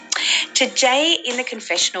Today in the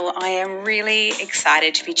confessional, I am really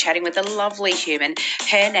excited to be chatting with a lovely human.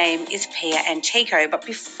 Her name is Pia Antico. But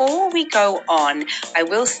before we go on, I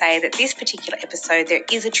will say that this particular episode, there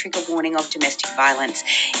is a trigger warning of domestic violence.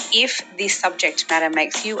 If this subject matter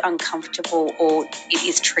makes you uncomfortable or it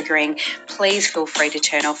is triggering, please feel free to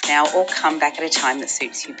turn off now or come back at a time that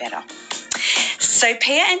suits you better. So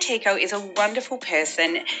Pia Antico is a wonderful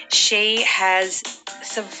person. She has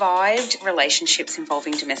survived relationships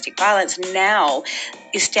involving domestic violence, now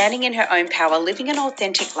is standing in her own power, living an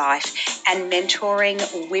authentic life and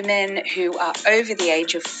mentoring women who are over the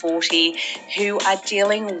age of 40 who are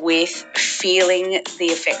dealing with feeling the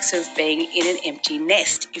effects of being in an empty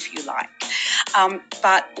nest, if you like.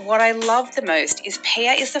 But what I love the most is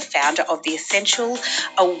Pia is the founder of the Essential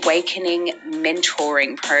Awakening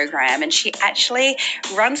Mentoring Program, and she actually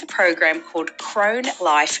runs a program called Crone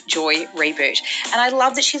Life Joy Reboot. And I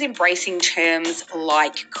love that she's embracing terms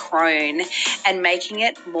like crone and making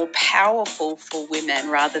it more powerful for women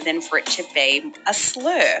rather than for it to be a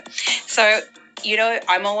slur. So, you know,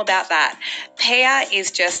 I'm all about that. Pia is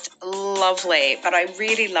just lovely, but I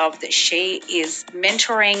really love that she is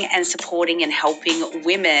mentoring and supporting and helping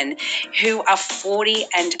women who are 40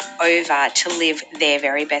 and over to live their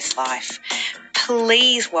very best life.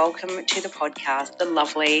 Please welcome to the podcast the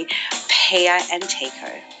lovely Pia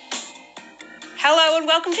Antico. Hello and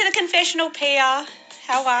welcome to the confessional, Pia.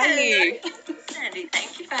 How are you? Sandy,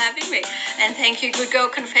 thank you for having me. And thank you, Good Girl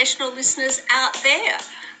Confessional listeners out there.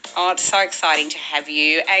 Oh, it's so exciting to have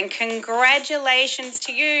you, and congratulations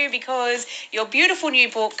to you because your beautiful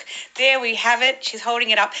new book, there we have it, she's holding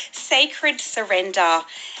it up, Sacred Surrender,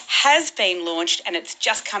 has been launched and it's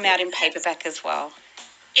just come out in paperback as well.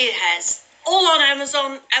 It has. All on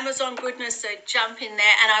Amazon goodness, so jump in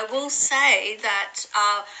there. And I will say that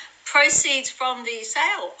proceeds from the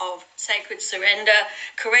sale of Sacred Surrender,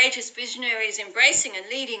 Courageous Visionaries Embracing and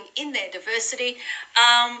Leading in Their Diversity,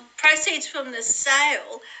 proceeds from the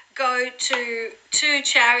sale go to two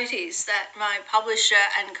charities that my publisher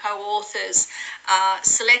and co-authors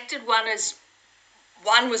selected.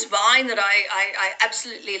 One was mine that I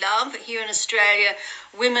absolutely love here in Australia,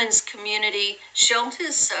 Women's Community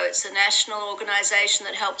Shelters. So it's a national organisation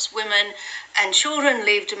that helps women and children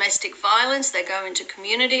leave domestic violence. They go into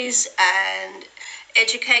communities and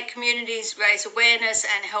educate communities, raise awareness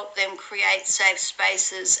and help them create safe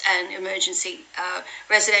spaces and emergency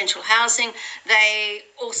residential housing. They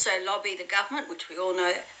also lobby the government, which we all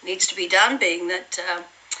know needs to be done, being that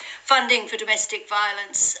funding for domestic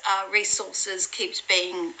violence resources keeps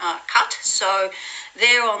being cut. So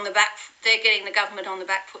they're getting the government on the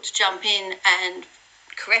back foot to jump in and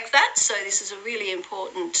correct that. So this is a really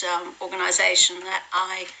important organisation that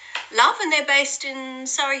I love, and they're based in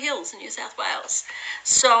Surrey Hills in New South Wales.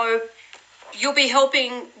 So you'll be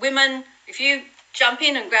helping women. If you jump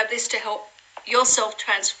in and grab this to help yourself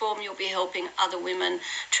transform, you'll be helping other women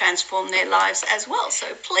transform their lives as well. So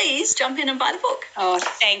please jump in and buy the book. Oh,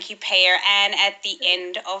 thank you, Pia. And at the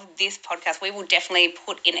end of this podcast, we will definitely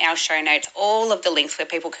put in our show notes all of the links where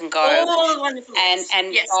people can go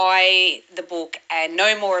and yes, buy the book and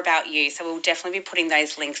know more about you. So we'll definitely be putting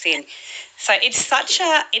those links in. So it's such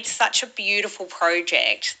a beautiful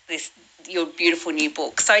project, your beautiful new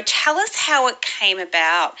book. So tell us how it came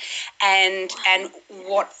about and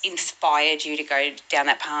what inspired you to go down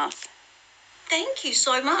that path. Thank you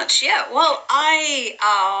so much. Yeah, well,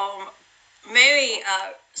 Mary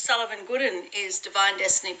Sullivan Gooden is Divine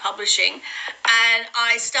Destiny Publishing, and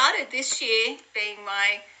I started this year being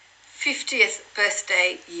my 50th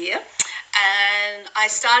birthday year, and I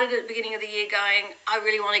started at the beginning of the year going, I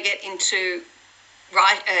really want to get into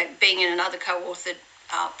being in another co-authored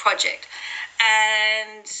project.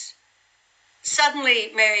 And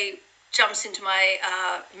suddenly Mary jumps into my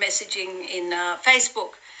messaging in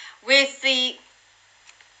Facebook with the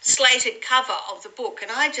slated cover of the book,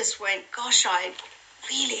 and I just went, gosh, I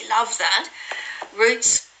really love that.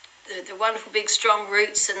 Roots, the wonderful big strong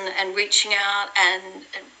roots and reaching out and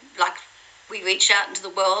like we reach out into the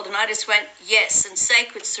world, and I just went, yes. And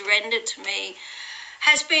Sacred Surrender to me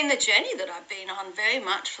has been the journey that I've been on very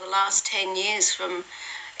much for the last 10 years, from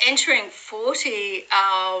entering 40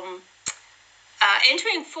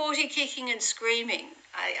 kicking and screaming.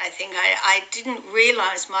 I think I didn't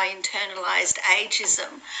realise my internalised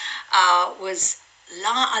ageism was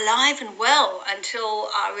alive and well until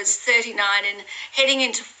I was 39 and heading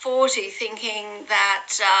into 40, thinking that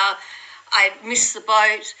I'd missed the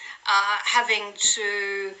boat, having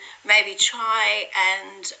to maybe try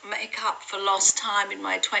and make up for lost time in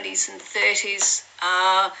my 20s and 30s,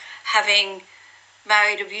 having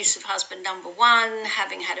married abusive husband number one,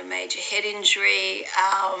 having had a major head injury,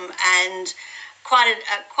 and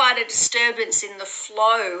quite a disturbance in the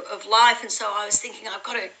flow of life. And so I was thinking, I've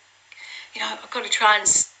got to try and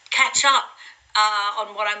catch up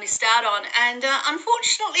on what I missed out on, and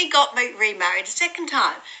unfortunately got remarried a second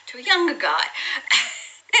time to a younger guy.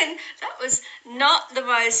 And that was not the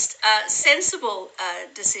most sensible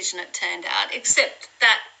decision, it turned out, except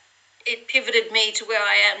that it pivoted me to where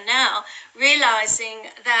I am now, realizing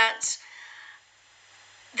that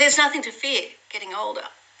there's nothing to fear getting older.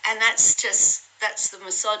 And that's the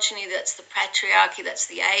misogyny, that's the patriarchy, that's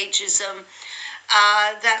the ageism,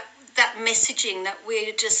 that messaging that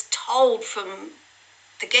we're just told from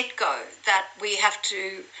the get-go, that we have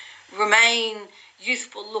to remain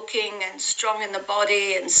youthful looking and strong in the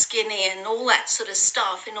body and skinny and all that sort of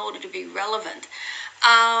stuff in order to be relevant.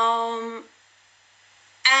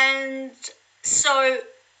 And so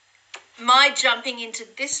my jumping into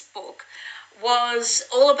this book was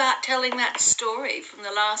all about telling that story from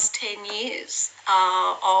the last 10 years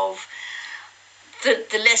of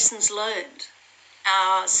the lessons learned,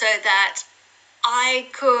 so that I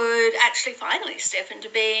could actually finally step into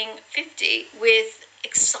being 50 with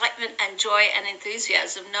excitement and joy and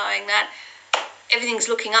enthusiasm, knowing that everything's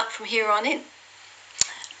looking up from here on in.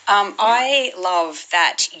 I love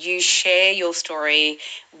that you share your story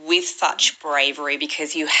with such bravery,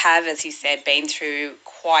 because you have, as you said, been through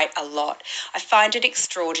quite a lot. I find it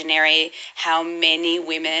extraordinary how many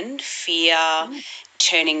women fear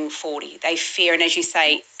turning 40. They fear, and as you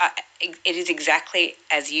say, it is exactly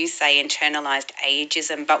as you say, internalized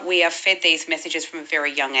ageism, but we are fed these messages from a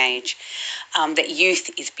very young age, that youth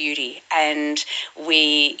is beauty, and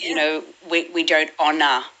we don't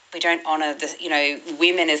honour. We don't honour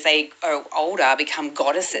women as they grow older, become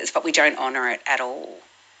goddesses, but we don't honour it at all.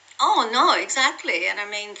 Oh, no, exactly. And I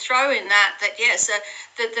mean, throw in that yes,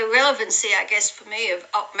 the relevancy, I guess, for me of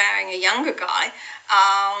marrying a younger guy.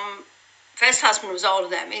 First husband was older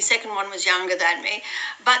than me, second one was younger than me.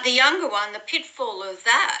 But the younger one, the pitfall of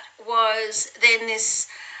that was then this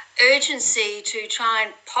urgency to try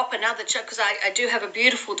and pop another child, because I do have a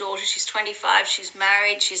beautiful daughter. She's 25, she's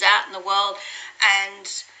married, she's out in the world,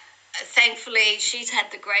 and thankfully she's had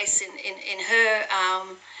the grace in her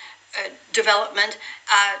development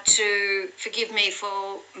to forgive me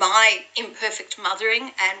for my imperfect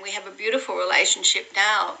mothering, and we have a beautiful relationship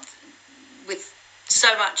now with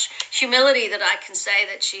so much humility that I can say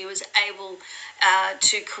that she was able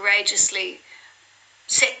to courageously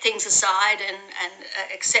set things aside and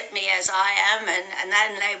accept me as I am, and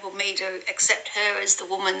that enabled me to accept her as the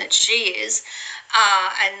woman that she is,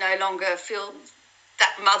 and no longer feel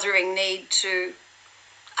that mothering need to,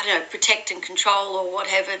 I don't know, protect and control or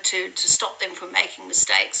whatever to stop them from making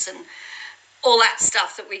mistakes and all that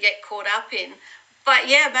stuff that we get caught up in. But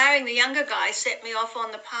yeah, marrying the younger guy set me off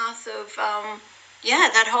on the path of,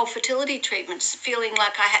 that whole fertility treatment, feeling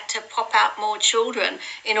like I had to pop out more children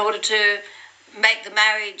in order to make the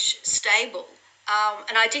marriage stable.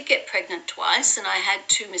 And I did get pregnant twice, and I had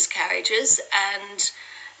 2 miscarriages, and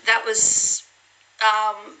that was...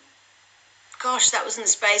 that was in the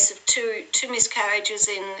space of two miscarriages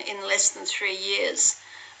in less than 3 years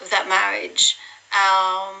of that marriage,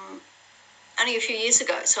 only a few years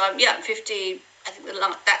ago. So I'm 50. I think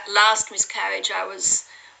that last miscarriage I was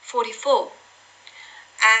 44,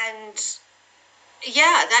 and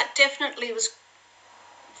that definitely was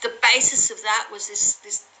the basis of that. Was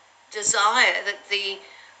this desire that the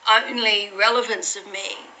only relevance of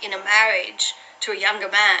me in a marriage to a younger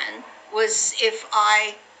man was if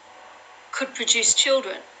I could produce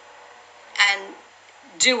children and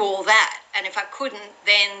do all that. And if I couldn't,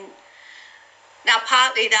 then... Now,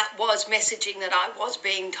 partly that was messaging that I was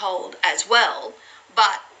being told as well,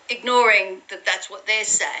 but ignoring that that's what they're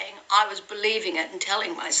saying, I was believing it and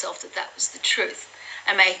telling myself that that was the truth,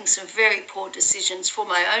 and making some very poor decisions for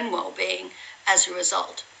my own well-being as a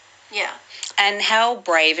result. Yeah. And how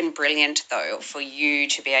brave and brilliant, though, for you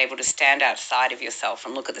to be able to stand outside of yourself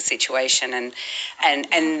and look at the situation and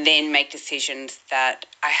then make decisions that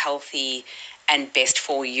are healthy and best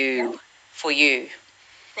for you. For you.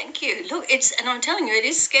 Thank you. Look, and I'm telling you, it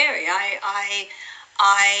is scary.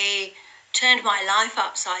 I turned my life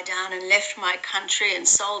upside down and left my country and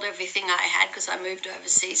sold everything I had, because I moved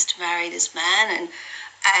overseas to marry this man,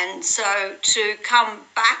 and so to come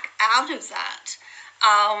back out of that,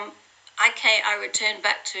 I returned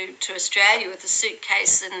back to Australia with a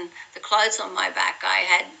suitcase and the clothes on my back. I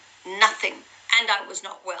had nothing, and I was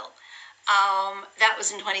not well. That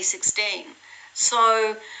was in 2016.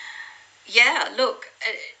 So, yeah, look,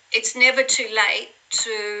 it's never too late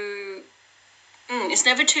to It's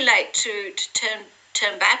never too late to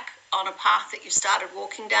turn back on a path that you've started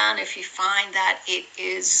walking down if you find that it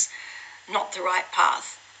is not the right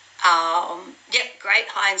path. Great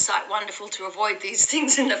hindsight, wonderful to avoid these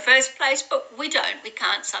things in the first place, but we don't. We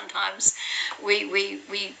can't sometimes. We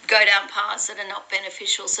go down paths that are not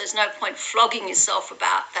beneficial, so there's no point flogging yourself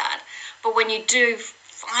about that. But when you do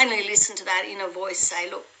finally listen to that inner voice say,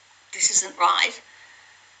 look, this isn't right,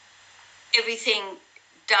 everything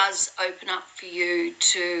does open up for you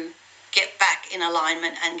to get back in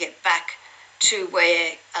alignment and get back to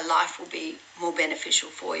where a life will be more beneficial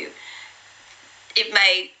for you. It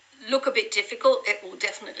may look a bit difficult. It will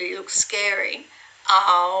definitely look scary,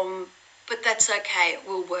 but that's okay. It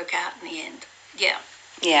will work out in the end. Yeah.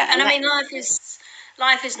 Yeah. And I mean, life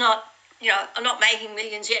is not, I'm not making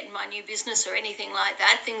millions yet in my new business or anything like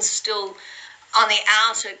that. Things still on the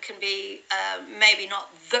outer can be maybe not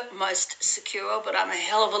the most secure, but I'm a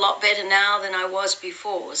hell of a lot better now than I was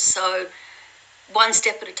before. So one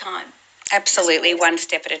step at a time. Absolutely, one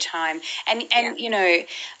step at a time. And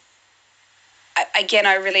again,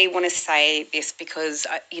 I really want to say this because,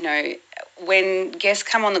 when guests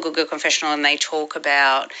come on the Good Girl Confessional and they talk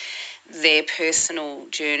about their personal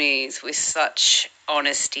journeys with such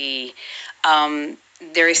honesty,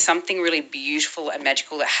 there is something really beautiful and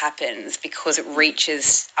magical that happens because it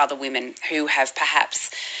reaches other women who have perhaps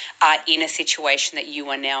in a situation that you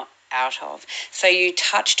are now out of. So you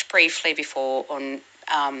touched briefly before on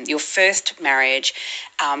your first marriage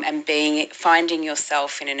and finding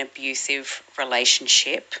yourself in an abusive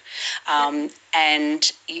relationship. And,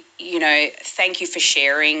 thank you for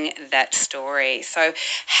sharing that story. So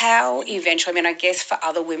how eventually, I guess for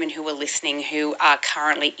other women who are listening who are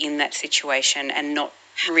currently in that situation and not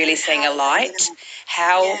really seeing a light,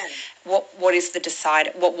 what was the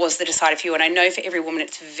decider for you? And I know for every woman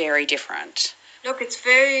it's very different. Look, it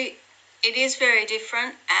is very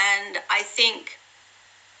different, and I think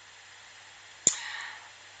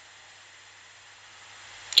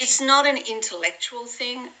it's not an intellectual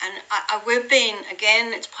thing, and we've been,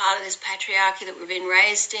 again, it's part of this patriarchy that we've been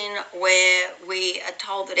raised in, where we are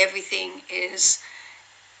told that everything is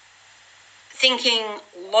thinking,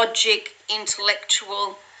 logic,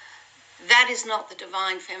 intellectual. That is not the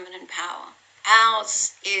divine feminine power.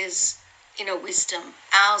 Ours is inner wisdom.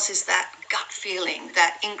 Ours is that gut feeling,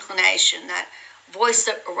 that inclination, that voice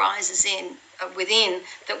that arises within,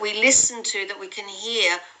 that we listen to, that we can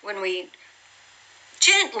hear when we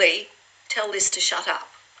gently tell this to shut up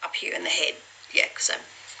here in the head. Yeah, so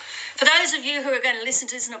for those of you who are going to listen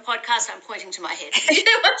to this in a podcast, I'm pointing to my head. If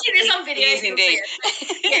you're watching this on video, you'll see it.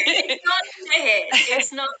 It's not the head.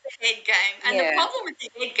 It's not the head game. And the problem with the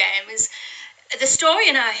head game is the story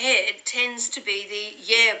in our head tends to be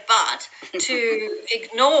but to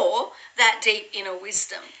ignore that deep inner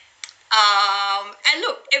wisdom. And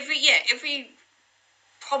look, every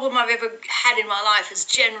problem I've ever had in my life has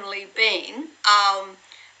generally been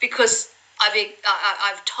because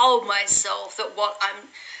I've told myself that what I'm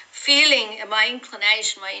feeling, my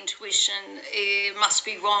inclination, my intuition, it must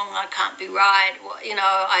be wrong. I can't be right.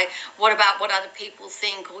 What about what other people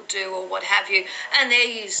think or do or what have you? And there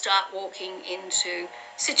you start walking into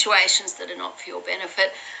situations that are not for your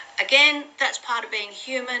benefit. Again, that's part of being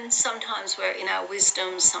human. Sometimes we're in our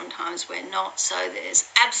wisdom, sometimes we're not. So there's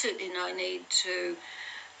absolutely no need to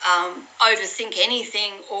overthink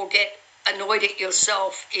anything or get annoyed at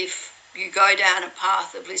yourself if you go down a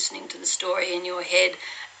path of listening to the story in your head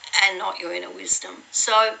and not your inner wisdom.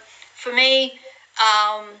 So for me,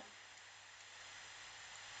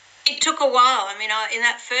 it took a while. I mean, in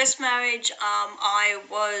that first marriage, I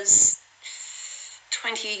was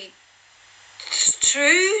 22,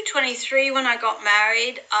 23 when I got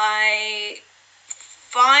married. I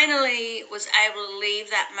finally was able to leave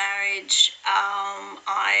that marriage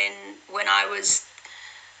when I was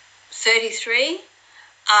 33.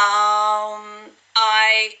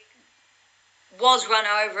 I was run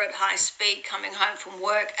over at high speed coming home from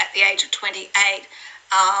work at the age of 28,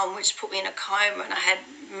 which put me in a coma, and I had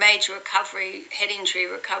major head injury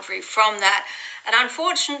recovery from that. And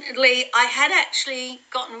unfortunately, I had actually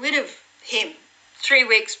gotten rid of him 3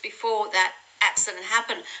 weeks before that accident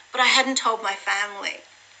happened, but I hadn't told my family.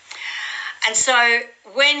 And so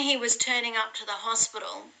when he was turning up to the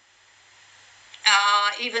hospital,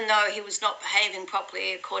 even though he was not behaving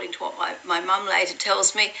properly, according to what my mum later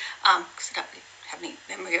tells me, because I don't really have any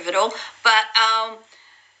memory of it all, but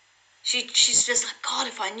she's just like, God,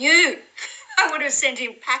 if I knew, I would have sent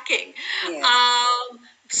him packing. Yeah.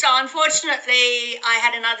 So unfortunately, I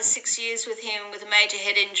had another 6 years with him with a major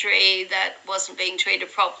head injury that wasn't being treated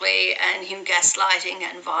properly, and him gaslighting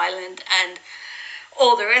and violent. And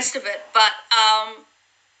all the rest of it. But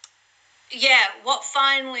what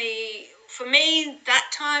finally, for me,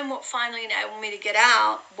 that time, what finally enabled me to get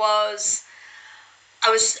out was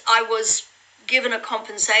I was given a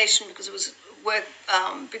compensation because it was work,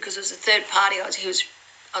 because it was a third party. I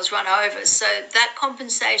was run over. So that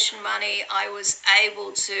compensation money, I was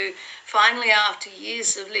able to finally, after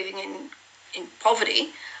years of living in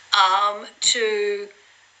poverty, to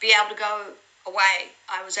be able to go away.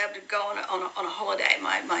 I was able to go on a holiday.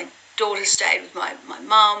 My daughter stayed with my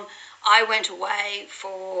mum. I went away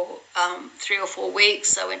for 3 or 4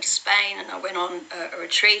 weeks. I went to Spain and I went on a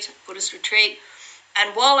retreat, a Buddhist retreat.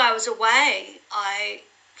 And while I was away, I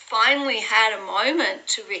finally had a moment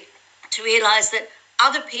to realize that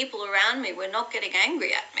other people around me were not getting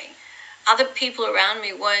angry at me. Other people around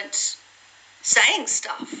me weren't saying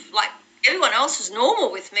stuff. Like, everyone else was normal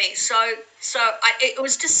with me. It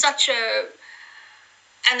was just such a...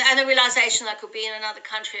 And the realization that I could be in another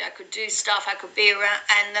country, I could do stuff, I could be around,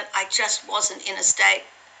 and that I just wasn't in a state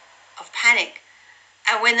of panic.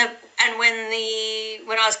 And when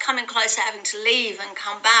I was coming close to having to leave and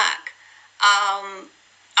come back, I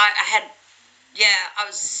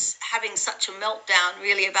was having such a meltdown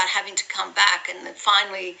really about having to come back, and then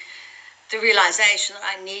finally the realization that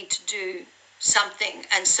I need to do something.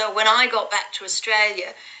 And so when I got back to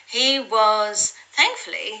Australia, he was,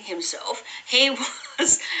 thankfully himself, he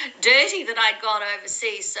was dirty that I'd gone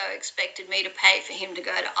overseas, so expected me to pay for him to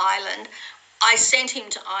go to Ireland. I sent him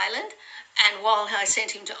to Ireland, and while I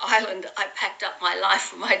sent him to Ireland, I packed up my life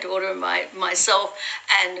for my daughter and myself,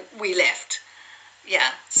 and we left.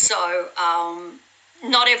 Yeah, so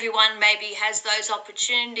not everyone maybe has those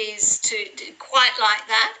opportunities to quite like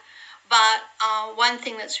that. But one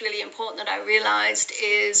thing that's really important that I realised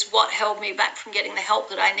is what held me back from getting the help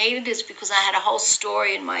that I needed is because I had a whole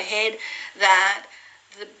story in my head that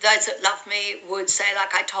those that love me would say,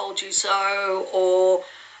 like, I told you so, or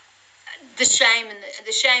the shame and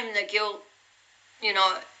the guilt,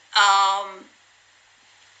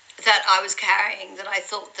 that I was carrying, that I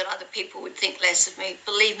thought that other people would think less of me.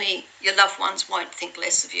 Believe me, your loved ones won't think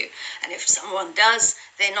less of you. And if someone does,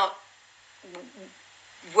 they're not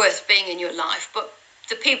worth being in your life. But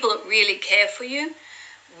the people that really care for you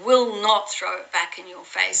will not throw it back in your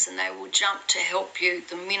face, and they will jump to help you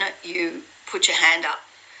the minute you put your hand up.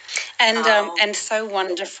 And so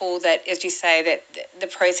wonderful that, as you say, that the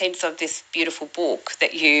proceeds of this beautiful book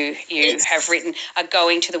that you have written are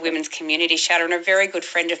going to the Women's Community Shelter. And a very good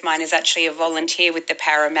friend of mine is actually a volunteer with the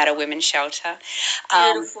Parramatta Women's Shelter.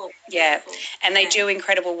 Beautiful. Yeah, and they do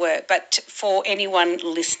incredible work. But for anyone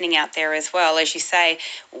listening out there as well, as you say,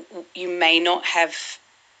 you may not have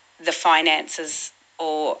the finances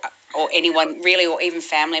or anyone really, or even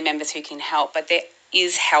family members who can help, but there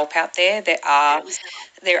is help out there.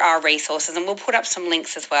 There are resources, and we'll put up some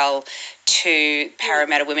links as well to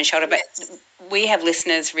Parramatta Women's Shelter. But we have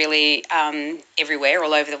listeners really everywhere,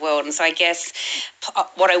 all over the world. And so I guess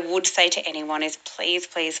what I would say to anyone is please,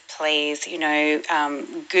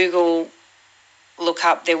 Google, look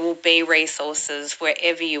up. There will be resources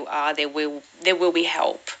wherever you are. There will be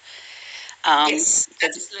help. Yes,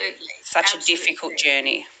 absolutely. Such a difficult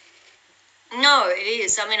journey. No, it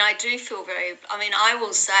is. I mean, I do feel I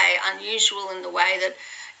will say unusual in the way that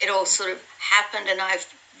it all sort of happened, and I've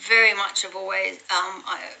very much have always,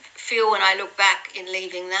 I feel when I look back in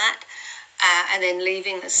leaving that and then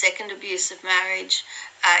leaving the second abusive marriage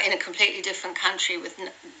in a completely different country with,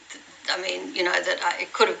 it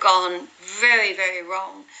could have gone very, very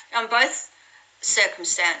wrong. On both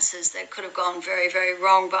circumstances, they could have gone very, very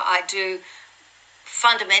wrong, but I do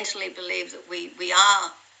fundamentally believe that we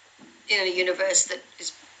are in a universe that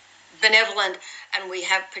is benevolent and we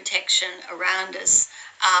have protection around us,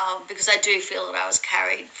 because I do feel that I was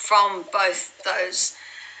carried from both those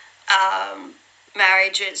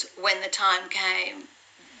marriages when the time came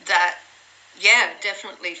that,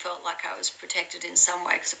 definitely felt like I was protected in some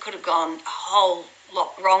way, because it could have gone a whole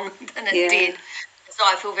lot wrong than it did. So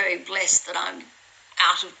I feel very blessed that I'm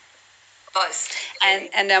out of both.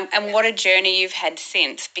 And what a journey you've had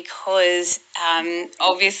since, because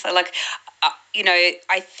obviously,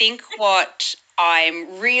 I think what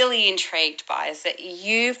I'm really intrigued by is that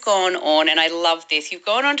you've gone on, and I love this, you've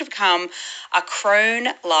gone on to become a Crone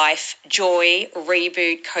Life Joy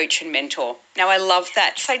Reboot coach and mentor. Now, I love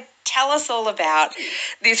that. So tell us all about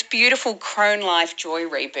this beautiful Crone Life Joy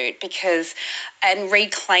Reboot, and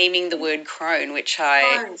reclaiming the word crone, which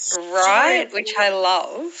I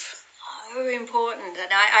love. So important. And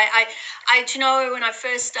I when I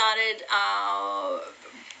first started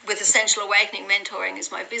with Essential Awakening Mentoring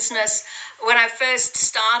as my business, when I first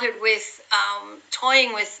started with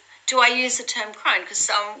toying with do I use the term crone? Because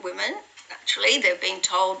some women, naturally, they've been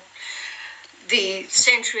told the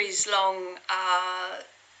centuries-long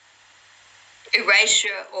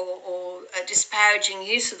erasure or a disparaging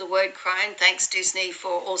use of the word crone. Thanks, Disney,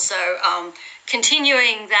 for also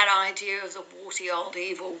continuing that idea of the warty old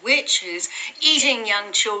evil witch who's eating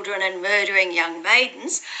young children and murdering young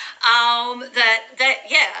maidens. A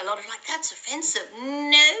lot of that's offensive.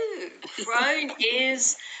 No, crone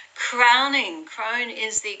is crowning. Crone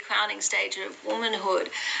is the crowning stage of womanhood.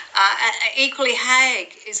 Equally,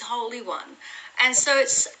 hag is holy one. And so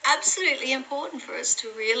it's absolutely important for us to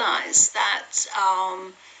realise that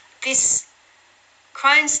this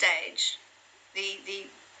crone stage, the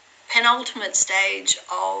penultimate stage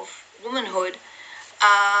of womanhood,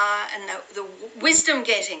 and the wisdom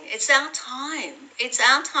getting, it's our time. It's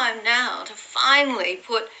our time now to finally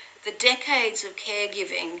put the decades of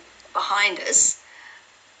caregiving behind us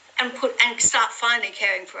and start finally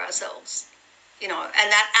caring for ourselves, and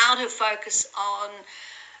that out of focus on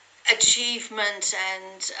achievement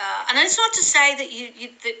and it's not to say that you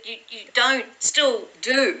don't still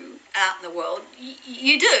do out in the world.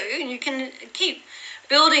 You do, and you can keep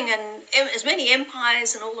building as many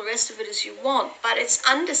empires and all the rest of it as you want, but it's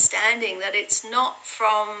understanding that it's not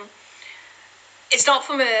from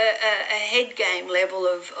a head game level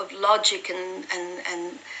of logic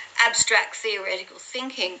and abstract theoretical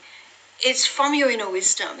thinking. It's from your inner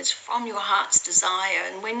wisdom, it's from your heart's desire,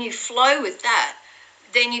 and when you flow with that,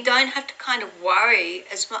 then you don't have to kind of worry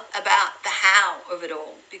as much about the how of it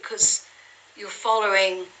all, because you're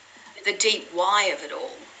following the deep why of it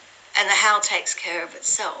all, and the how takes care of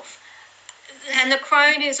itself. And the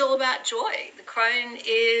crone is all about joy. The crone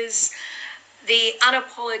is the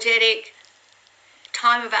unapologetic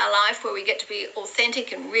time of our life where we get to be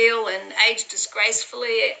authentic and real and age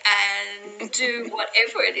disgracefully and do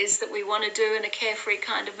whatever it is that we want to do in a carefree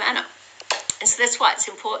kind of manner. And so that's why it's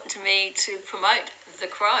important to me to promote the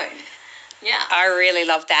crone. Yeah, I really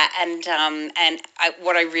love that, and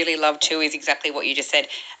what I really love too is exactly what you just said: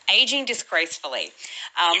 aging disgracefully.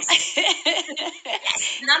 Yes.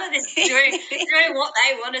 None of this doing what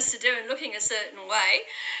they want us to do and looking a certain way.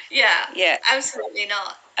 Yeah, absolutely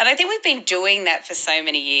not. And I think we've been doing that for so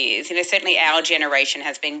many years. Certainly our generation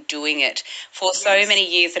has been doing it for so many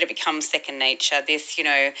years that it becomes second nature. This,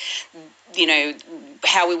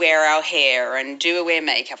 how we wear our hair and do we wear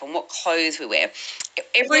makeup and what clothes we wear.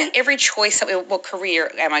 Every choice that what career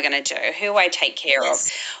am I going to do, who I take care of,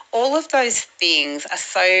 all of those things are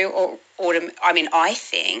so, I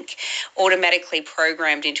think, automatically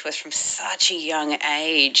programmed into us from such a young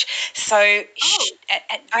age. So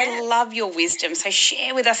I love your wisdom. So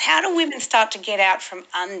share with us, how do women start to get out from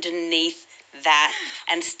underneath that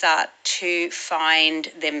and start to find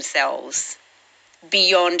themselves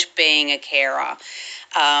beyond being a carer?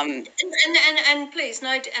 And please, no,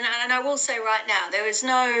 and I will say right now, there is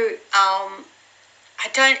no, I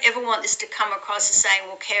don't ever want this to come across as saying,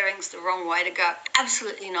 well, caring's the wrong way to go.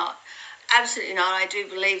 Absolutely not. Absolutely not. I do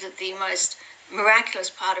believe that the most miraculous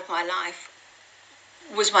part of my life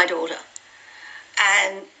was my daughter.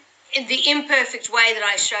 And in the imperfect way that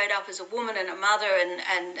I showed up as a woman and a mother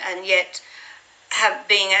and yet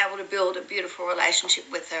being able to build a beautiful relationship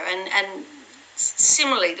with her. And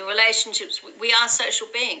similarly, the relationships, we are social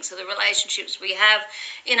beings, so the relationships we have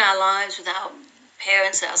in our lives with our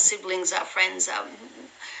parents, our siblings, our friends,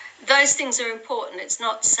 those things are important. It's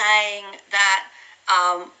not saying that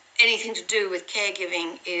anything to do with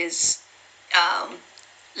caregiving is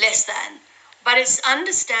less than, but it's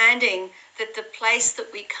understanding that the place that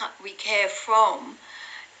we care from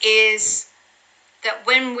is that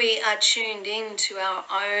when we are tuned into our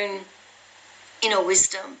own inner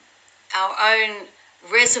wisdom, our own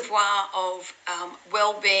reservoir of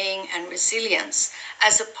well-being and resilience,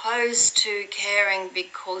 as opposed to caring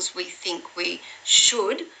because we think we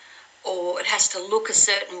should, or it has to look a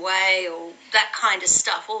certain way, or that kind of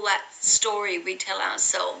stuff, all that story we tell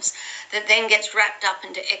ourselves that then gets wrapped up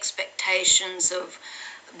into expectations of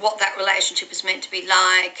what that relationship is meant to be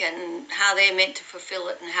like and how they're meant to fulfill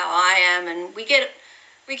it and how I am. And we get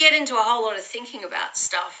into a whole lot of thinking about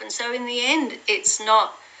stuff. And so in the end, it's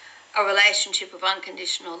not a relationship of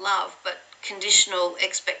unconditional love, but conditional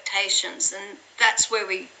expectations. And that's where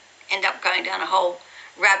we end up going down a whole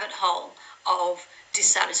rabbit hole of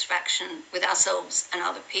dissatisfaction with ourselves and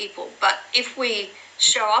other people. But if we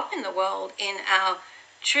show up in the world in our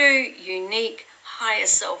true, unique, higher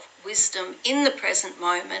self wisdom in the present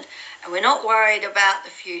moment, and we're not worried about the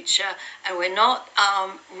future, and we're not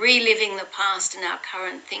reliving the past in our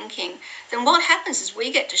current thinking, then what happens is we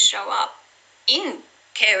get to show up in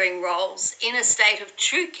caring roles in a state of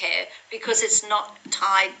true care, because it's not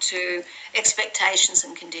tied to expectations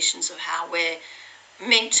and conditions of how we're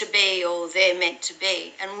meant to be or they're meant to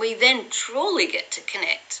be. And we then truly get to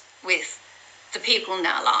connect with the people in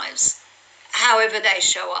our lives, however they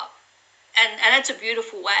show up. And that's a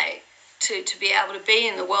beautiful way to be able to be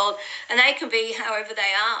in the world. And they can be however they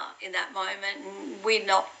are in that moment. And we're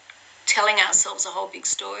not telling ourselves a whole big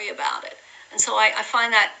story about it. And so I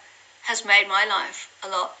find that has made my life a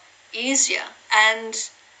lot easier. And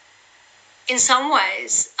in some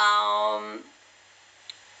ways,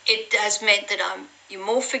 it has meant that you're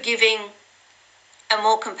more forgiving and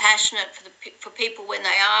more compassionate for people when they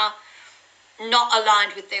are not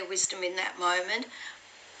aligned with their wisdom in that moment.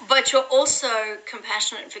 But you're also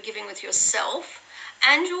compassionate and forgiving with yourself.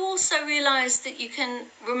 And you also realize that you can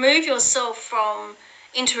remove yourself from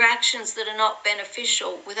interactions that are not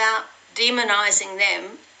beneficial without demonizing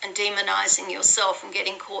them and demonizing yourself and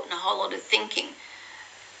getting caught in a whole lot of thinking.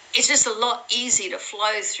 It's just a lot easier to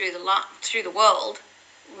flow through the world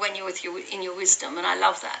when you're in your wisdom, and I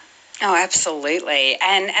love that. Oh, absolutely.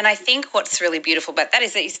 And I think what's really beautiful about that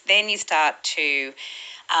is that then you start to,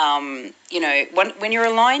 when you're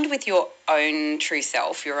aligned with your own true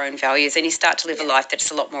self, your own values, and you start to live a life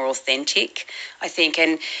that's a lot more authentic, I think.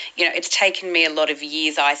 And, it's taken me a lot of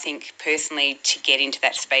years, I think, personally, to get into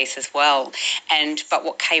that space as well. But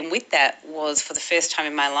what came with that was, for the first time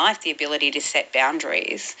in my life, the ability to set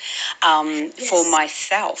boundaries for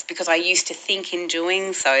myself, because I used to think in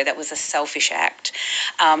doing so that was a selfish act.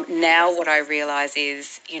 Now what I realise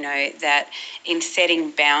is, that in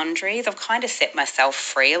setting boundaries, I've kind of set myself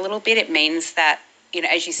free a little bit. It means that,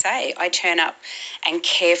 as you say, I turn up and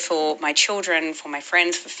care for my children, for my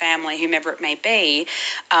friends, for family, whomever it may be,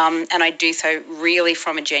 and I do so really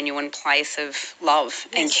from a genuine place of love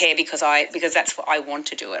and care, because that's what I want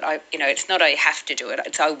to do it. It's not I have to do it;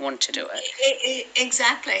 it's I want to do it.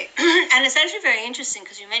 Exactly, and it's actually very interesting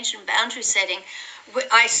because you mentioned boundary setting.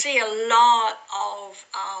 I see a lot of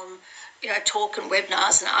talk and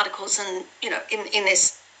webinars and articles, and in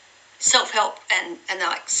this self-help and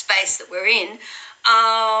like space that we're in.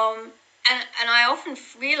 And I often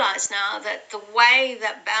realise now that the way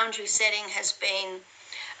that boundary setting has been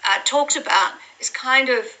talked about is kind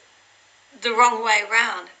of the wrong way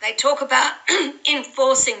around. They talk about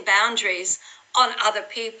enforcing boundaries on other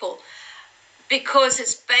people because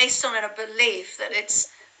it's based on a belief that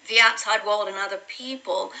it's the outside world and other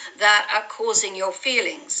people that are causing your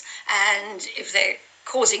feelings. And if they're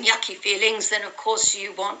causing yucky feelings, then of course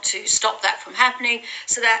you want to stop that from happening.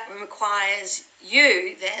 So that requires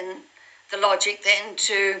you then, the logic then,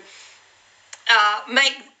 to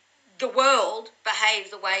make the world behave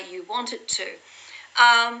the way you want it to.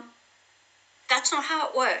 That's not how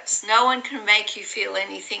it works. No one can make you feel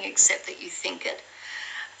anything except that you think it.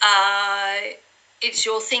 It's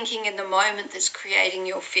your thinking in the moment that's creating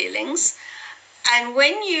your feelings. And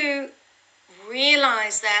when you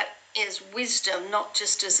realize that as wisdom, not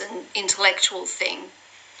just as an intellectual thing,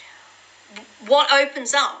 what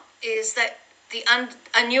opens up is that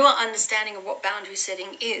a newer understanding of what boundary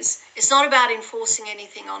setting is. It's not about enforcing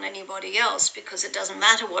anything on anybody else, because it doesn't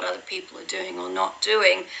matter what other people are doing or not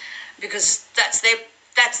doing, because that's them.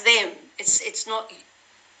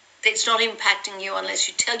 It's not impacting you unless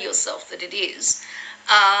you tell yourself that it is.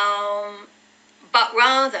 But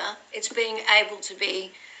rather, it's being able to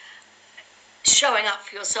be showing up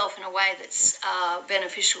for yourself in a way that's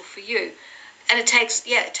beneficial for you. And it takes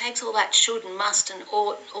all that should and must and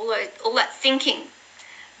all that thinking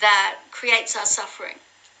that creates our suffering.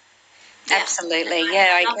 Absolutely,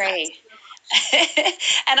 I agree.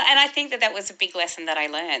 and I think that was a big lesson that I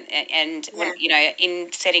learned. And when,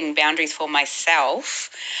 in setting boundaries for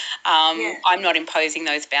myself, I'm not imposing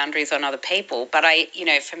those boundaries on other people. But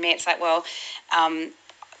for me, it's like, well,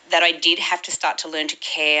 that I did have to start to learn to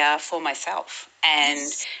care for myself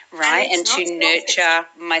and to nurture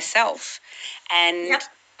myself. And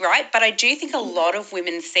right, but I do think a lot of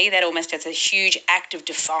women see that almost as a huge act of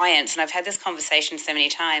defiance, and I've had this conversation so many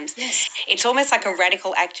times. It's almost like a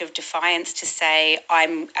radical act of defiance to say,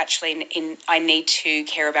 I'm actually I need to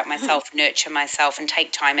care about myself, nurture myself, and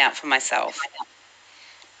take time out for myself.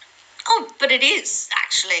 Oh, but it is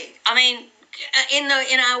actually. I mean, in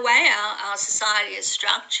our way, our society is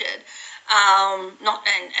structured.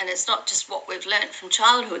 And it's not just what we've learned from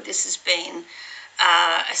childhood. This has been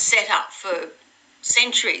a setup for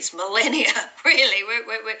centuries, millennia, really.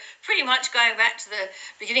 We're pretty much going back to the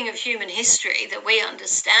beginning of human history that we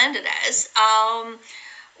understand it as,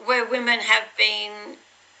 where women have been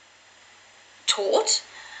taught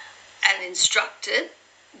and instructed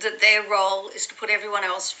that their role is to put everyone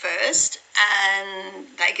else first, and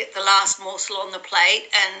they get the last morsel on the plate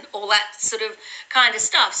and all that sort of kind of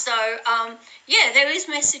stuff. So, yeah, there is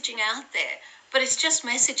messaging out there, but it's just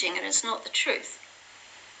messaging and it's not the truth.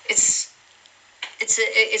 It's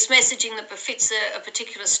messaging that befits a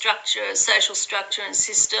particular structure, a social structure and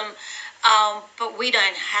system, but we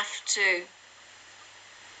don't have to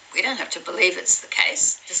believe it's the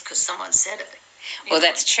case just because someone said it. Well,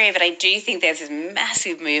 that's true, but I do think there's this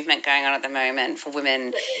massive movement going on at the moment for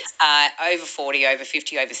women over 40, over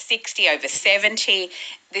 50, over 60, over 70.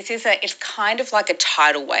 It's kind of like a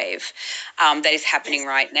tidal wave that is happening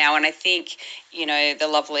right now. And I think,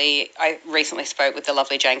 I recently spoke with the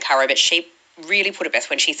lovely Jane Currow, but she really put it best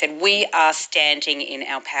when she said, we are standing in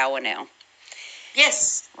our power now.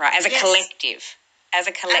 Yes. Right, as a collective.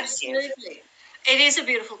 Absolutely. It is a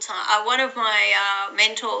beautiful time. One of my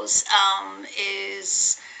mentors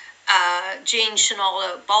is Jean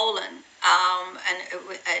Shinola Boland,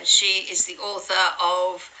 and she is the author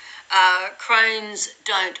of Crohn's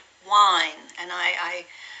Don't Whine. And I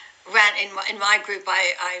ran in my group.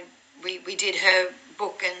 We did her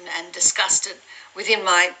book and discussed it within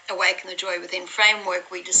my Awaken the Joy Within framework.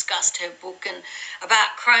 We discussed her book and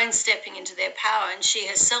about Crohn's stepping into their power. And she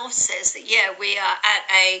herself says that, yeah, we are at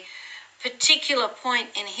a particular point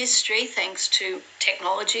in history, thanks to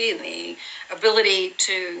technology and the ability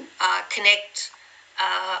to connect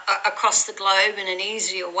across the globe in an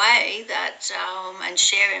easier way, that and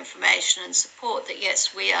share information and support, that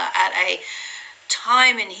yes, we are at a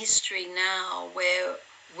time in history now where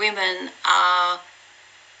women are,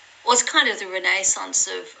 well, it's kind of the renaissance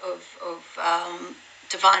of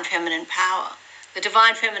divine feminine power. The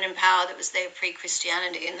divine feminine power that was there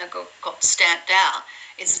pre-Christianity and that got stamped out.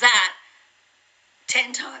 It's that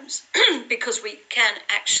 10 times because we can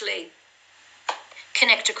actually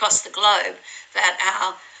connect across the globe that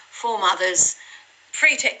our foremothers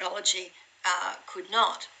pre-technology could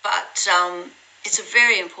not. But it's a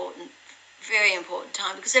very important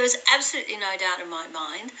time, because there was absolutely no doubt in my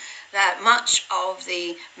mind that much of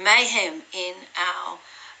the mayhem in our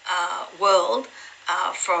world,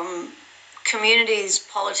 from communities,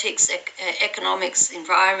 politics, economics,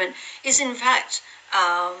 environment, is in fact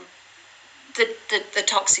the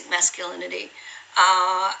toxic masculinity,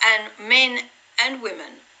 and men and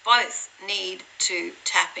women both need to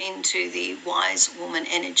tap into the wise woman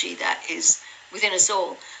energy that is within us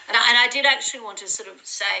all. And I did actually want to sort of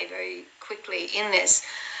say very quickly in this,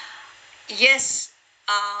 yes,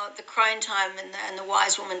 the crone time and the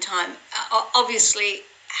wise woman time obviously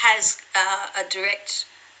has a direct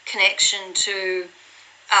connection to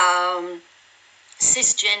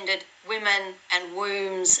cisgendered women and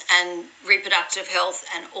wombs and reproductive health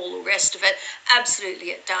and all the rest of it. Absolutely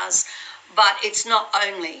it does. But it's not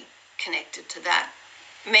only connected to that.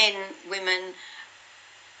 Men, women,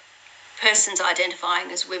 persons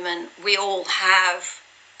identifying as women, we all have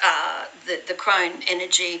the crone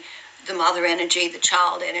energy, the mother energy, the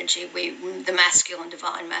child energy, the masculine,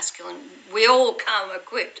 divine masculine. We all come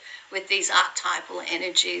equipped with these archetypal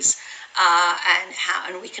energies,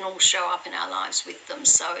 and we can all show up in our lives with them.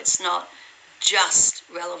 So it's not just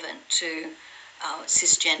relevant to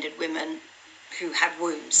cisgendered women who have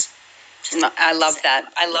wombs. No, I love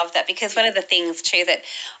that because one of the things too that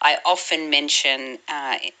I often mention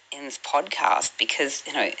in this podcast, because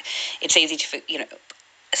it's easy to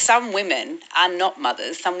some women are not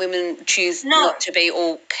mothers. Some women choose not to be,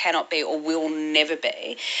 or cannot be, or will never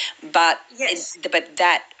be. But but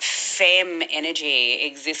that femme energy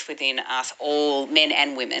exists within us all, men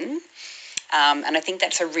and women. And I think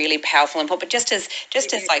that's a really powerful input. But just as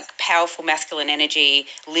like powerful masculine energy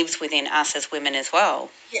lives within us as women as well.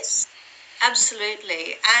 Yes,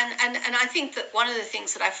 absolutely. And I think that one of the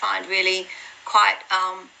things that I find really quite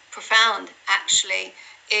profound actually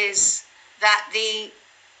is that the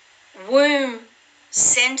womb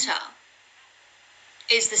center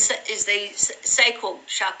is the sacral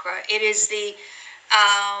chakra. It is the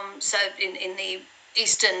so in the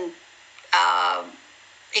Eastern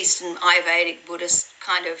Ayurvedic Buddhist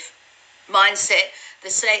kind of mindset, the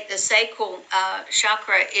sacral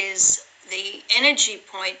chakra is the energy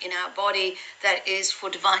point in our body that is for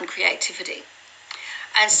divine creativity.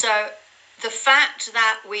 And so the fact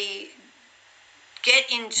that we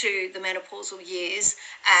get into the menopausal years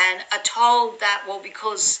and are told that, well,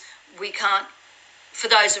 because we can't, for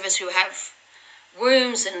those of us who have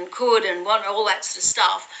wombs and could and want all that sort of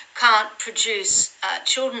stuff, can't produce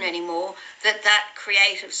children anymore, that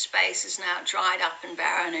creative space is now dried up and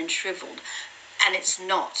barren and shriveled. And it's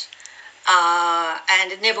not.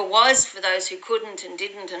 And it never was for those who couldn't and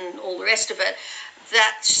didn't and all the rest of it.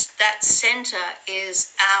 that center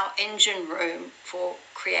is our engine room for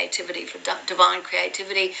creativity, for divine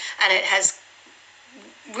creativity, and it has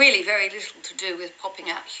really very little to do with popping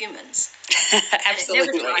out humans. Absolutely. And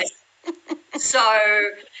it never does. So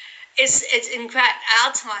it's in fact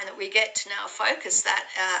our time that we get to now focus that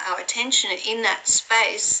our attention in that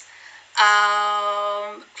space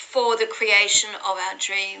for the creation of our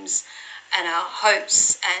dreams and our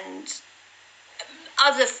hopes and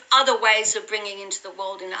other ways of bringing into the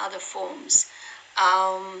world in other forms.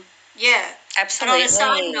 Yeah. Absolutely.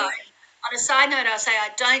 And on a side note, I'll say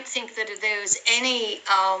I don't think that there was any.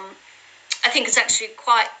 I think it's actually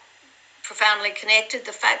quite profoundly connected.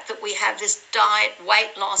 The fact that we have this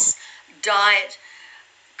weight loss diet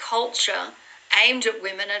culture aimed at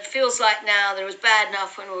women. It feels like now that it was bad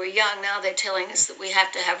enough when we were young. Now they're telling us that we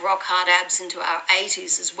have to have rock hard abs into our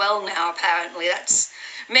 80s as well now, apparently. That's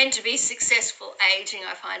meant to be successful aging.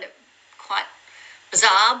 I find it quite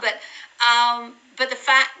bizarre. But the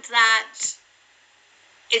fact that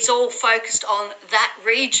it's all focused on that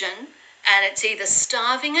region and it's either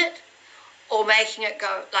starving it or making it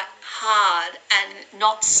go like hard and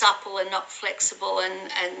not supple and not flexible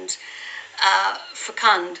and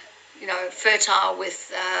fecund, fertile with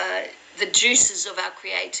the juices of our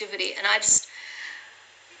creativity. And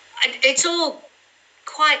it's all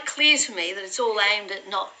quite clear to me that it's all aimed at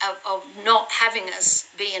not having us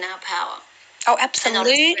be in our power. Oh,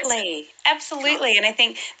 absolutely. Absolutely. And I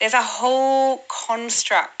think there's a whole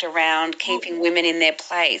construct around keeping women in their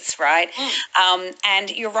place, right?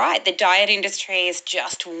 And you're right, the diet industry is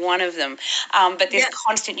just one of them. But this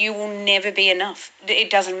constant, you will never be enough.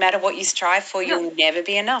 It doesn't matter what you strive for, you'll never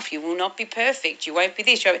be enough. You will not be perfect. You won't be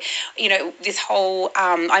this. This whole,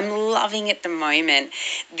 I'm loving at the moment,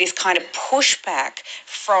 this kind of pushback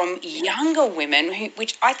from younger women,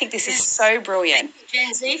 which I think this is so brilliant.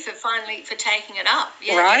 Gen Z for taking it up.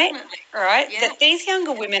 Yeah, right? Definitely. Right? Yeah. That these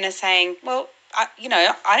younger women are saying, well, I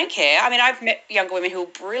don't care. I mean, I've met younger women who are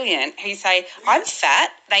brilliant who say, I'm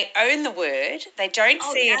fat. They own the word. They don't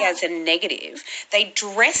see it as a negative. They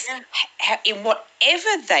dress in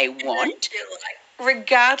whatever they want,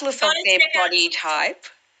 regardless of their body type.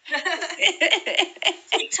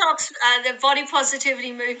 TikTok's the body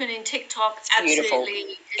positivity movement in TikTok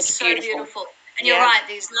absolutely is so beautiful. And you're right,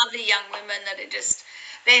 these lovely young women that are just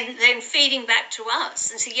then feeding back to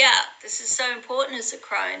us and say, this is so important as a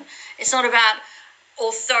crone. It's not about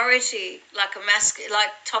authority like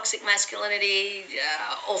like toxic masculinity,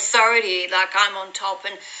 authority like I'm on top.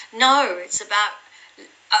 And no, it's about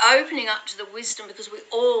opening up to the wisdom, because we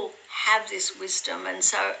all have this wisdom. And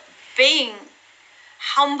so being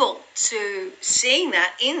humble to seeing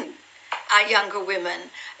that in our younger women.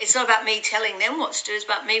 It's not about me telling them what to do. It's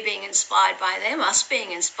about me being inspired by them, us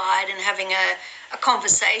being inspired and having a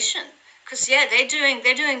conversation. Because they're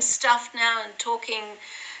doing stuff now and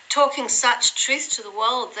talking such truth to the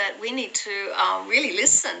world that we need to really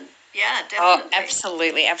listen. Yeah, definitely. Oh,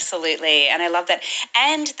 absolutely, absolutely. And I love that.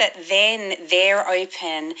 And that then they're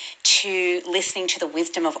open to listening to the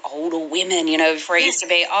wisdom of older women, before it used to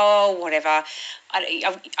be, whatever,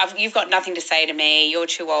 you've got nothing to say to me, you're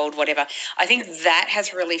too old, whatever. I think that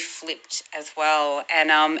has really flipped as well.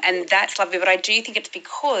 And that's lovely. But I do think it's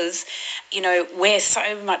because, we're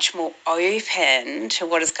so much more open to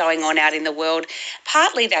what is going on out in the world.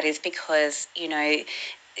 Partly that is because, it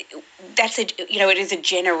is a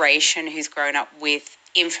generation who's grown up with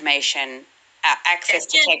information, access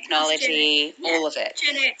to technology, all of it.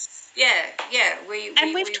 Gen X. Yeah. We've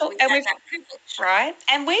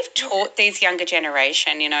taught these younger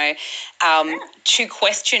generation, to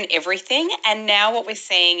question everything. And now what we're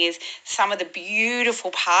seeing is some of the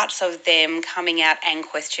beautiful parts of them coming out and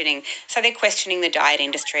questioning. So they're questioning the diet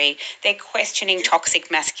industry. They're questioning toxic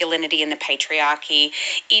masculinity and the patriarchy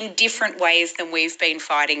in different ways than we've been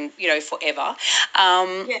fighting, forever.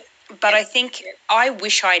 But I think I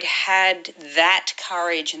wish I'd had that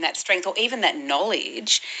courage and that strength, or even that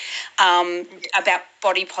knowledge about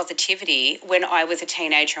body positivity when I was a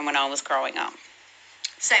teenager and when I was growing up.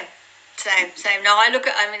 Same. No,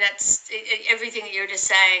 that's everything that you're just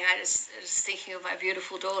saying. I was thinking of my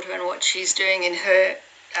beautiful daughter and what she's doing in her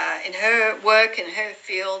work, in her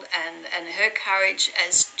field, and her courage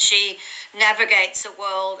as she navigates the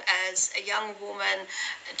world as a young woman,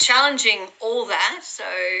 challenging all that. So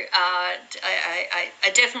I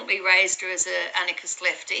definitely raised her as an anarchist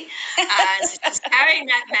lefty. So she's carrying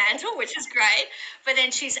that mantle, which is great. But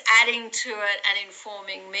then she's adding to it and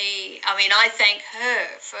informing me. I mean, I thank her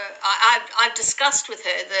for. I've discussed with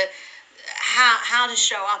her how to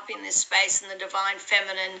show up in this space in the divine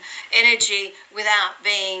feminine energy without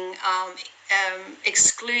being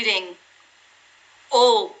excluding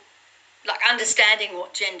all like understanding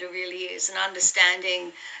what gender really is and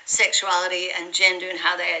understanding sexuality and gender and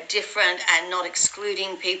how they are different and not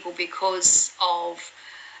excluding people because of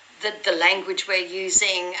the language we're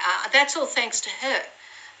using. That's all thanks to her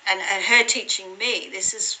and her teaching me.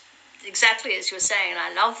 This is exactly as you're saying, and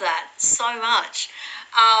I love that so much.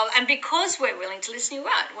 And because we're willing to listen, you're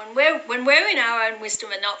right. When we're in our own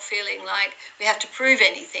wisdom and not feeling like we have to prove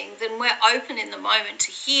anything, then we're open in the moment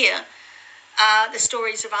to hear the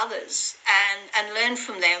stories of others and learn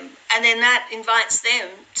from them. And then that invites them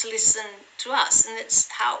to listen to us. And that's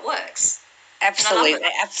how it works. Absolutely,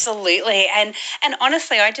 absolutely. And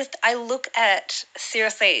honestly, I look at,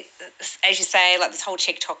 seriously, as you say, like this whole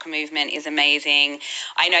TikTok movement is amazing.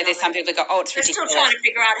 I know there's some people that go, oh, it's ridiculous. We're still trying to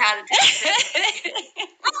figure out how to do it.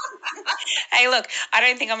 Hey, look, I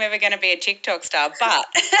don't think I'm ever going to be a TikTok star, but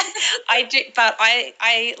I do. But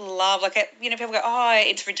I love, like, people go, oh,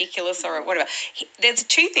 it's ridiculous or whatever. There's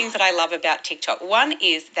two things that I love about TikTok. One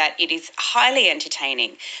is that it is highly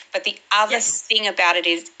entertaining, but the other thing about it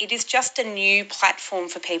is just a new platform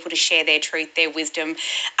for people to share their truth, their wisdom,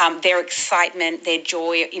 their excitement, their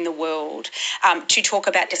joy in the world, to talk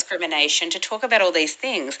about discrimination, to talk about all these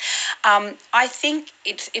things. I think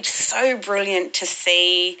it's so brilliant to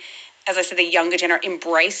see, as I said, the younger generation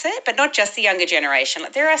embrace it, but not just the younger generation.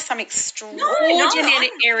 Like, there are some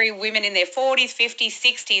extraordinary women in their 40s, 50s,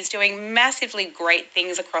 60s doing massively great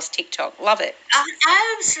things across TikTok. Love it.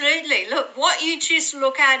 Absolutely. Look, what you choose to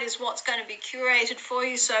look at is what's going to be curated for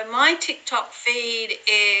you. So my TikTok feed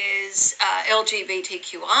is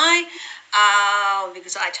LGBTQI,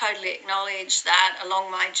 because I totally acknowledge that along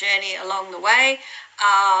my journey along the way,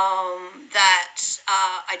 that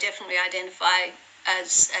I definitely identify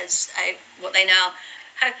as what they now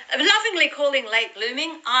have lovingly calling late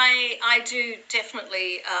blooming. I do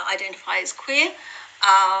definitely identify as queer.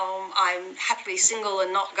 I'm happily single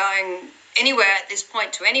and not going anywhere at this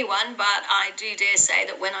point to anyone, but I do dare say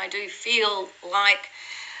that when I do feel like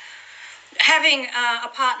having a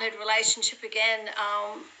partnered relationship again,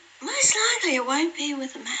 most likely it won't be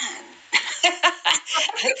with a man.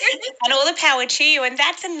 And all the power to you. And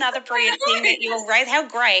that's another brilliant thing that you're right. How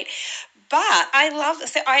great. But I love,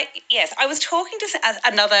 so I was talking to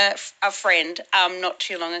a friend not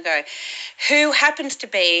too long ago who happens to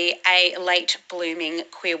be a late blooming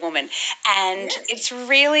queer woman. And it's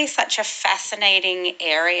really such a fascinating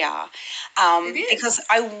area, because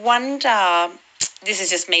I wonder, this is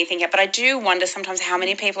just me thinking, but I do wonder sometimes how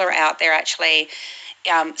many people are out there actually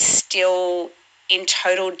still in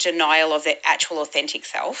total denial of their actual authentic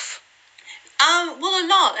self. Well, a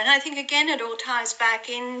lot. And I think, again, it all ties back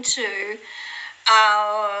into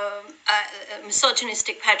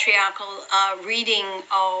misogynistic, patriarchal reading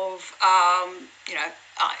of,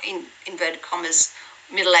 in inverted commas,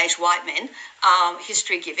 middle-aged white men,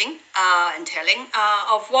 history giving and telling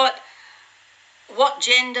of what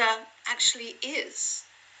gender actually is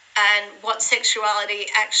and what sexuality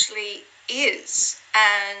actually is.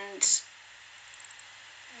 And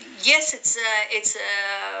yes, it's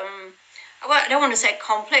I don't want to say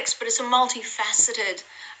complex, but it's a multifaceted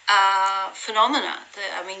phenomena.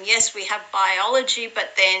 Yes, we have biology,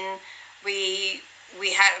 but then we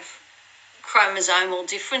have chromosomal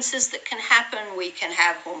differences that can happen. We can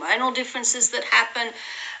have hormonal differences that happen.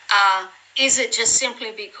 Is it just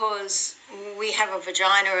simply because we have a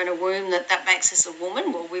vagina and a womb that makes us a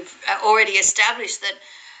woman? Well, we've already established that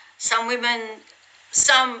some women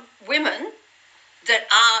that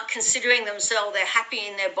are considering themselves, they're happy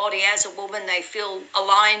in their body as a woman, they feel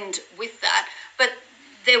aligned with that, but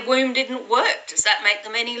their womb didn't work. Does that make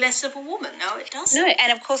them any less of a woman? No, it doesn't. No,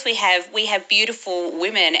 and of course we have beautiful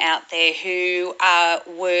women out there who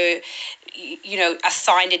were,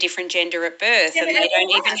 assigned a different gender at birth, and they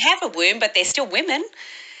don't even have a womb, but they're still women.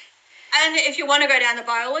 And if you want to go down the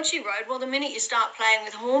biology road, well, the minute you start playing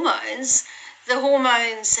with hormones, the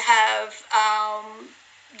hormones have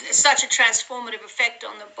such a transformative effect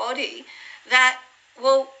on the body that,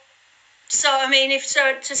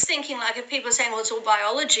 just thinking like if people are saying, well, it's all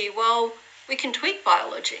biology, well, we can tweak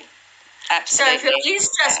biology. Absolutely. So if it is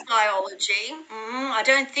just biology, I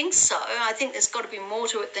don't think so. I think there's got to be more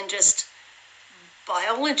to it than just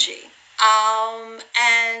biology.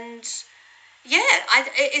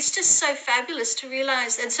 It's just so fabulous to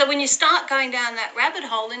realise. And so when you start going down that rabbit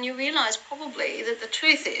hole, and you realise probably that the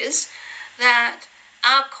truth is that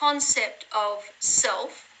our concept of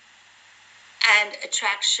self and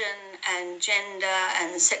attraction and gender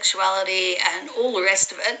and sexuality and all the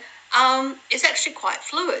rest of it is actually quite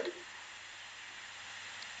fluid.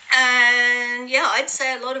 And I'd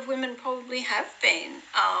say a lot of women probably have been,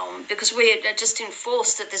 because we are just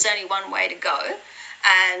enforced that there's only one way to go.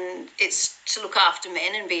 and it's to look after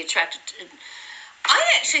men and be attracted to. I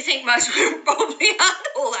actually think most women probably aren't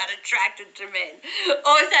all that attracted to men,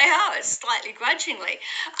 or if they are, it's slightly grudgingly.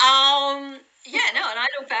 And I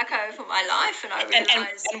look back over my life and I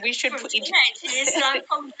realise and we should from put into teenage years that I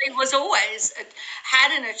probably was always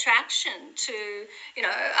had an attraction to,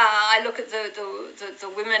 I look at the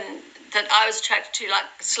women that I was attracted to, like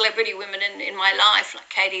celebrity women in my life, like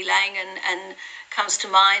Katie Lang and comes to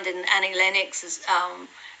mind, and Annie Lennox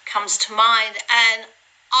comes to mind, and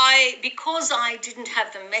because I didn't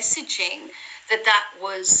have the messaging that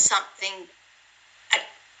was something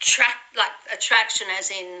attraction as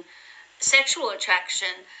in sexual attraction,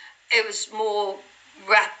 it was more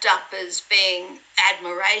wrapped up as being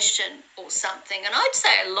admiration or something. And I'd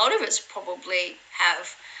say a lot of us probably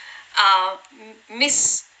have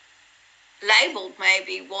mislabeled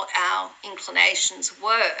maybe what our inclinations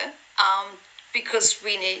were, because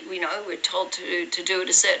we're told to do it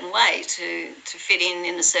a certain way, to fit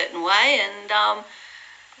in a certain way, and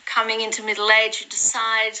coming into middle age, you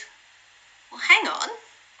decide, well, hang on,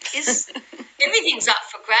 is everything's up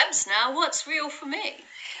for grabs now? What's real for me?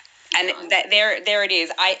 And there it is.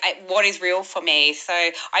 What is real for me. So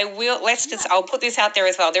I'll put this out there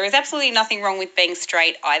as well. There is absolutely nothing wrong with being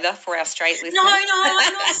straight either for our straight listeners. No,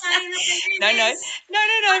 I'm not saying that. No.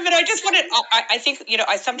 But I just want to. I think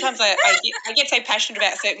I sometimes I get so passionate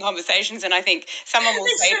about certain conversations, and I think someone will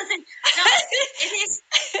say, no, it is.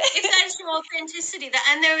 If that's your authenticity,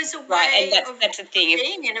 and there is a way right, and that's a thing.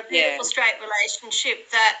 Being in a beautiful straight relationship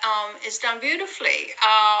that is done beautifully,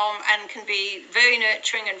 and can be very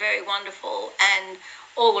nurturing and very wonderful, and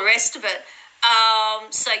all the rest of it.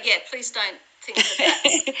 Please don't think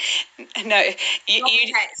that's no,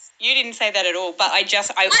 you didn't say that at all. But I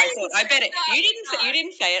thought I bet it. You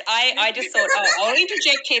didn't say it. I just thought, I'll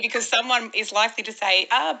interject here because someone is likely to say,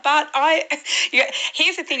 but I.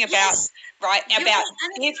 Here's the thing about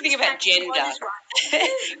here's the thing about gender.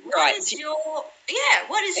 What is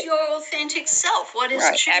your authentic self? What is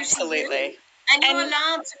true absolutely. To you? And you're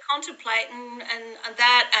allowed to contemplate and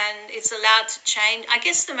that, and it's allowed to change. I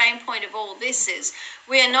guess the main point of all this is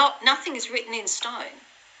nothing is written in stone.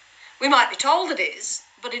 We might be told it is,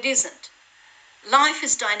 but it isn't. Life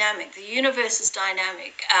is dynamic. The universe is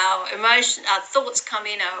dynamic. Our thoughts come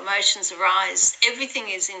in, our emotions arise. Everything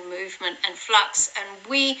is in movement and flux, and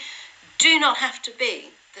we do not have to be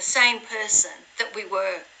the same person that we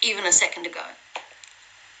were even a second ago.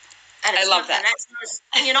 And I love that.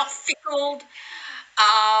 And you're not fickled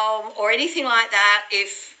or anything like that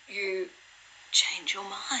if you change your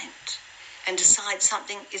mind and decide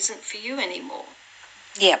something isn't for you anymore.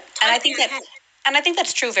 Yeah, and I think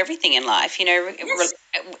that's true of everything in life.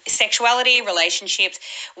 Sexuality, relationships,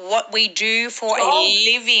 what we do for a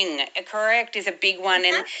living, correct, is a big one.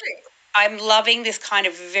 Exactly. And I'm loving this kind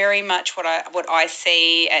of very much what I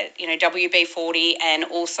see at WB40 and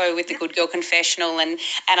also with the Good Girl Confessional, and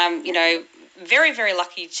I'm very, very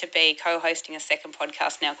lucky to be co-hosting a second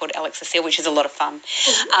podcast now called Alex Cecile, which is a lot of fun.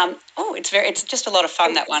 It's just a lot of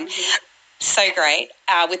fun, that one. So great,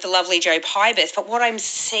 with the lovely Jo Pybus. But what I'm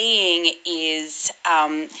seeing is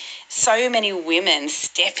so many women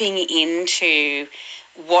stepping into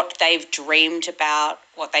what they've dreamed about,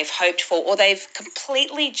 what they've hoped for, or they've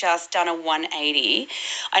completely just done a 180.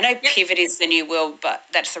 I know pivot is the new word, but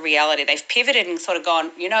that's the reality. They've pivoted and sort of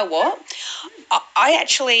gone, you know what? I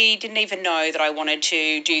actually didn't even know that I wanted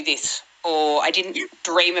to do this, or I didn't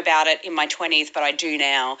dream about it in my 20s, but I do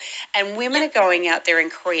now. And women are going out there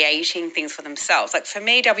and creating things for themselves. Like for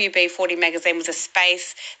me, WB40 magazine was a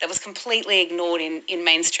space that was completely ignored in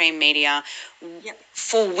mainstream media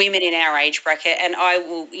for women in our age bracket. And I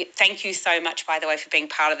will thank you so much, by the way, for being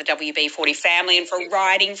part of the WB40 family and for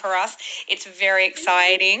writing for us. It's very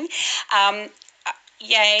exciting.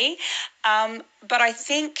 Yay. But I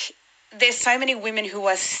think there's so many women who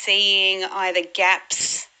are seeing either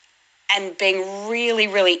gaps and being really,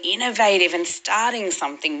 really innovative and starting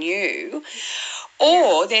something new,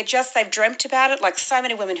 or they've dreamt about it, like so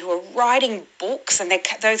many women who are writing books, and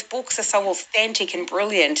those books are so authentic and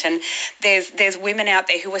brilliant, and there's women out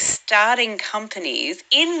there who are starting companies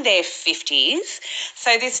in their 50s,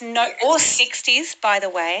 or 60s, by the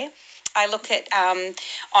way. I look at,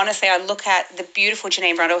 the beautiful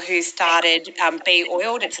Janine Brundle who started Be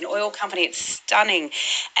Oiled. It's an oil company. It's stunning.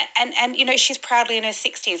 And she's proudly in her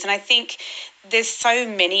 60s. And I think there's so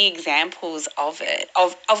many examples of it,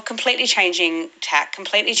 of completely changing tack,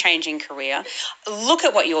 completely changing career. Look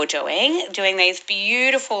at what you're doing these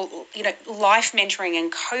beautiful, life mentoring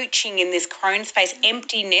and coaching in this crone space.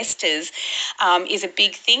 Empty nesters is a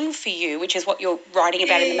big thing for you, which is what you're writing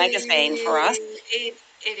about in the magazine for us.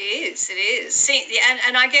 It is. It is. See,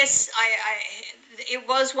 and I guess it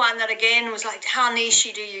was one that again was like, how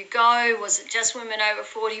niche do you go? Was it just women over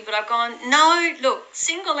 40? But I've gone, no. Look,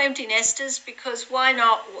 single empty nesters, because why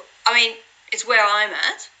not? I mean, it's where I'm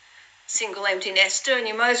at, single empty nester, and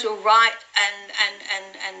you might as well write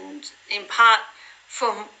and impart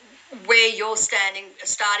from where you're starting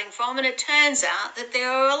from. And it turns out that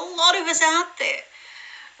there are a lot of us out there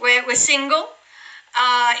where we're single,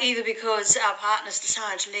 either because our partners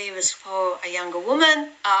decided to leave us for a younger woman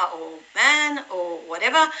or man or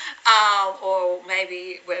whatever, or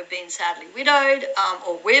maybe we've been sadly widowed,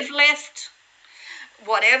 or we've left,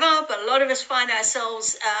 whatever. But a lot of us find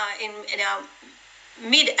ourselves in our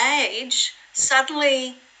mid-age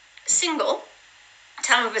suddenly single.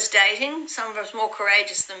 Some of us dating, some of us more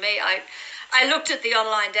courageous than me. I looked at the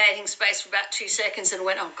online dating space for about 2 seconds and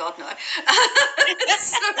went, oh, God, no.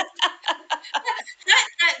 So,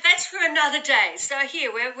 that's for another day. So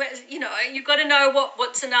here, we're you've got to know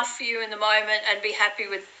what's enough for you in the moment and be happy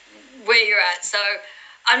with where you're at. So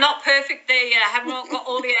I'm not perfect there yet. I have not got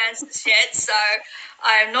all the answers yet. So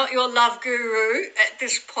I am not your love guru at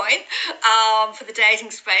this point for the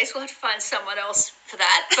dating space. We'll have to find someone else for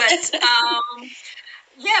that. But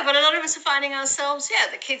yeah, but a lot of us are finding ourselves,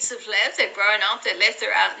 the kids have left, they've grown up, they're left,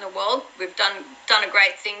 they're out in the world. We've done a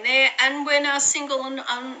great thing there, and we're now single and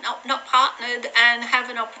not partnered, and have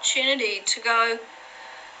an opportunity to go,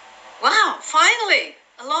 wow, finally,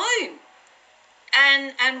 alone.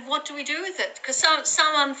 And what do we do with it? Because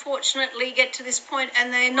some unfortunately get to this point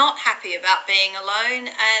and they're not happy about being alone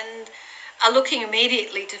and are looking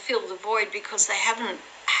immediately to fill the void because they haven't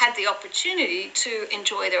had the opportunity to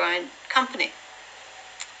enjoy their own company.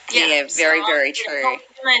 Yeah, very true. Help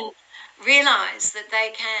women realise that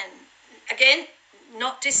they can, again,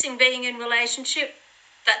 not dissing being in relationship.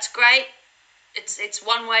 That's great. It's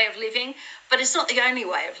one way of living, but it's not the only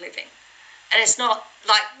way of living. And it's not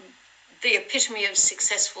like the epitome of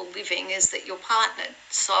successful living is that you're partnered.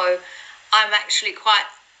 So I'm actually quite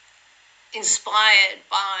inspired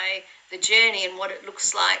by the journey and what it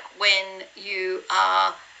looks like when you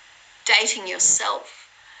are dating yourself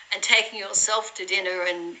and taking yourself to dinner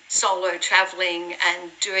and solo traveling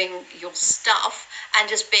and doing your stuff and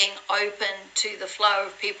just being open to the flow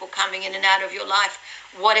of people coming in and out of your life,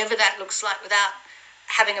 whatever that looks like, without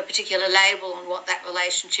having a particular label on what that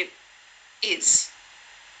relationship is.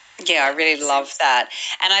 Yeah, I really love that.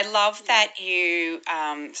 And I love that you,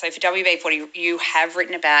 so for WB40, you have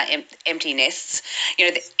written about empty nests,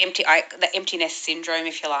 the empty nest syndrome,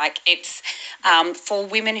 if you like. It's for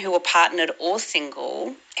women who are partnered or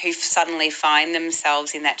single who suddenly find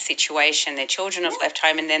themselves in that situation. Their children have left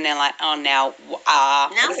home and then they're like, oh, now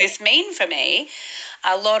what does this mean for me?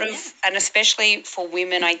 A lot of, and especially for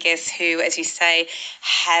women, I guess, who, as you say,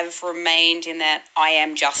 have remained in that I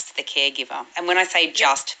am just the caregiver. And when I say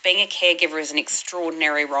just, being a caregiver is an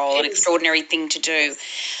extraordinary role, an extraordinary thing to do.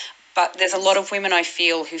 But there's a lot of women, I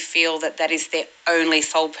feel, who feel that that is their only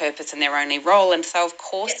sole purpose and their only role. And so, of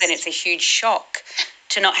course, then it's a huge shock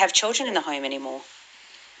to not have children in the home anymore.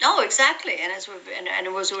 Oh, exactly. And as we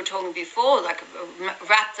were talking before, like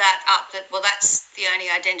wrap that up, that, well, that's the only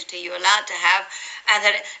identity you're allowed to have. And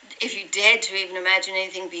that if you dared to even imagine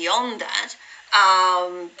anything beyond that,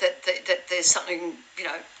 that there's something,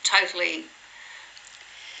 totally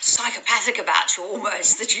psychopathic about you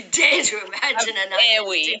almost, that you dare to imagine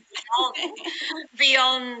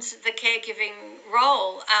beyond the caregiving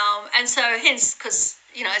role. And so hence, because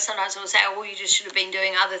sometimes we'll say, oh, well, you just should have been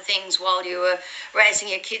doing other things while you were raising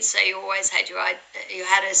your kids, so you always had you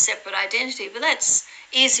had a separate identity. But that's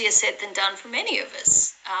easier said than done for many of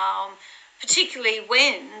us, particularly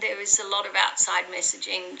when there is a lot of outside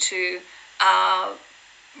messaging to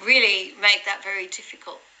really make that very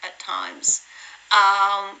difficult at times.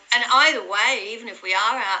 And either way, even if we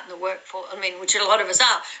are out in the workforce, which a lot of us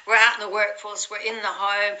are, we're out in the workforce, we're in the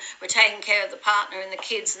home, we're taking care of the partner and the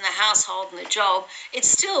kids and the household and the job, it's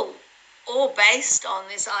still all based on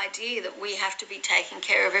this idea that we have to be taking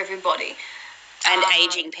care of everybody. And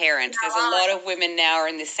ageing parents. There's a lot of women now are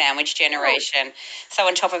in this sandwich generation. So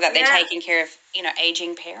on top of that, they're taking care of,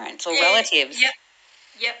 ageing parents or relatives.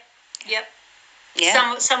 Yep.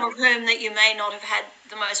 Yeah. Some of whom that you may not have had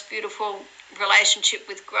the most beautiful relationship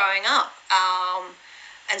with growing up.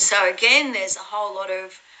 And so again, there's a whole lot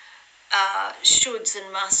of shoulds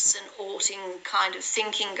and musts and oughting kind of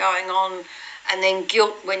thinking going on, and then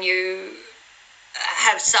guilt when you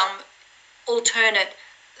have some alternate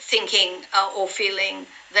thinking or feeling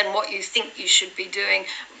than what you think you should be doing.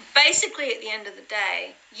 Basically, at the end of the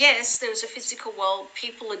day, yes, there's a physical world,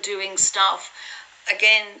 people are doing stuff,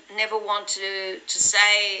 again, never want to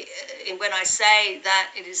say, when I say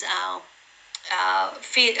that it is our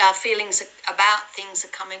feelings about things are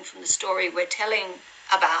coming from the story we're telling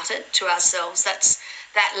about it to ourselves.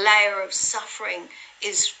 That layer of suffering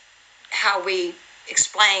is how we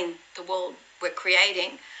explain the world we're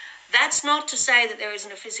creating. That's not to say that there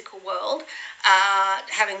isn't a physical world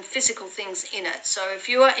having physical things in it. So if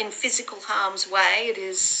you are in physical harm's way, it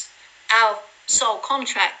is our soul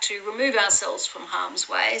contract to remove ourselves from harm's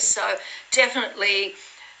way. So definitely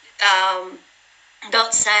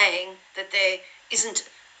not saying that there isn't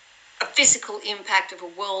a physical impact of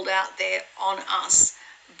a world out there on us.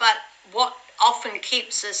 But what often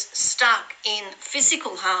keeps us stuck in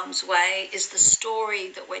physical harm's way is the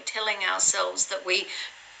story that we're telling ourselves that we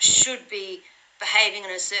should be behaving in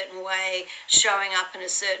a certain way, showing up in a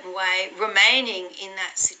certain way, remaining in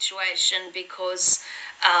that situation because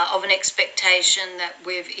of an expectation that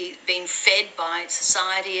we've been fed by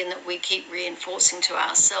society and that we keep reinforcing to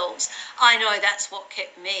ourselves. I know that's what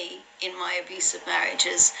kept me in my abusive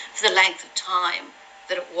marriages for the length of time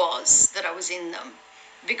that I was in them,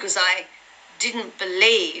 because I didn't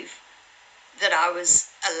believe that I was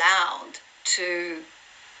allowed to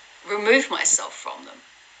remove myself from them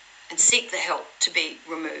and seek the help to be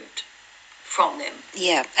removed from them.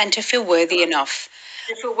 Yeah, and to feel worthy enough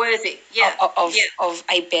To feel worthy, of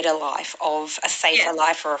a better life, of a safer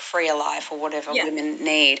life or a freer life or whatever women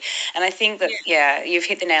need. And I think that, you've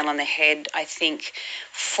hit the nail on the head. I think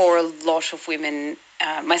for a lot of women,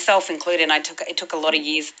 myself included, and it took a lot of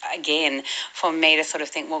years again for me to sort of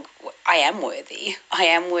think, well, I am worthy. I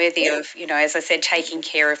am worthy of, as I said, taking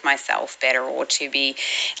care of myself better, or to be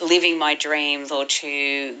living my dreams, or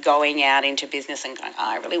to going out into business and going,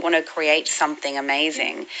 I really want to create something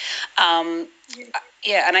amazing. And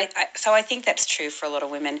so I think that's true for a lot of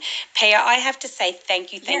women. Pia, I have to say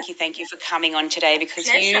thank you for coming on today, because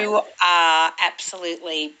you are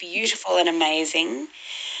absolutely beautiful and amazing.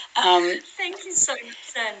 Thank you so much,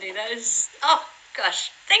 Sandy. That is, oh gosh,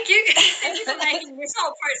 thank you. Thank you for making this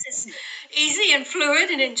whole process easy and fluid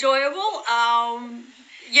and enjoyable. I'm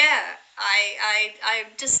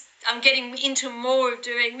getting into more of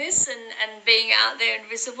doing this and being out there and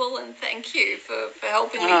visible, and thank you for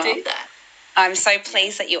helping me do that. I'm so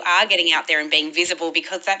pleased that you are getting out there and being visible,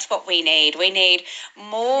 because that's what we need. We need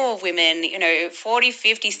more women, 40,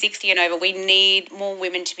 50, 60 and over. We need more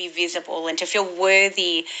women to be visible and to feel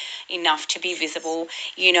worthy enough to be visible.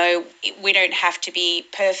 We don't have to be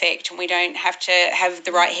perfect, and we don't have to have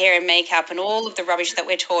the right hair and makeup and all of the rubbish that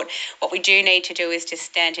we're taught. What we do need to do is to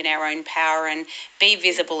stand in our own power and be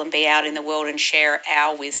visible and be out in the world and share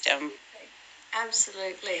our wisdom.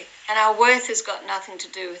 Absolutely. And our worth has got nothing to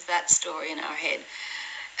do with that story in our head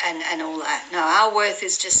and all that. No, our worth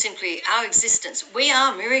is just simply our existence. We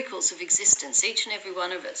are miracles of existence, each and every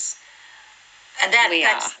one of us. And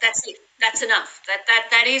that's it. That's enough.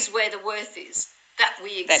 That is where the worth is, that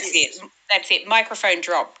we exist. That's it. Microphone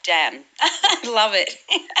drop, Dan. I love it.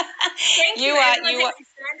 Thank you. Everyone,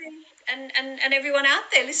 and everyone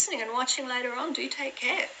out there listening and watching later on, do take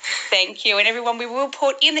care. Thank you. And everyone, we will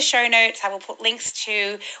put in the show notes, I will put links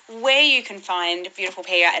to where you can find beautiful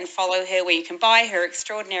Pia and follow her, where you can buy her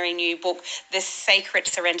extraordinary new book, The Sacred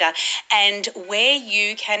Surrender, and where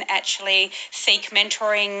you can actually seek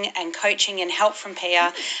mentoring and coaching and help from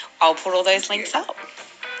Pia. I'll put all those links up.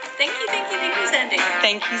 Thank you, Sandy.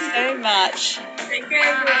 Thank you so much. Take care,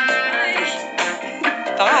 everyone.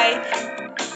 Bye. Bye.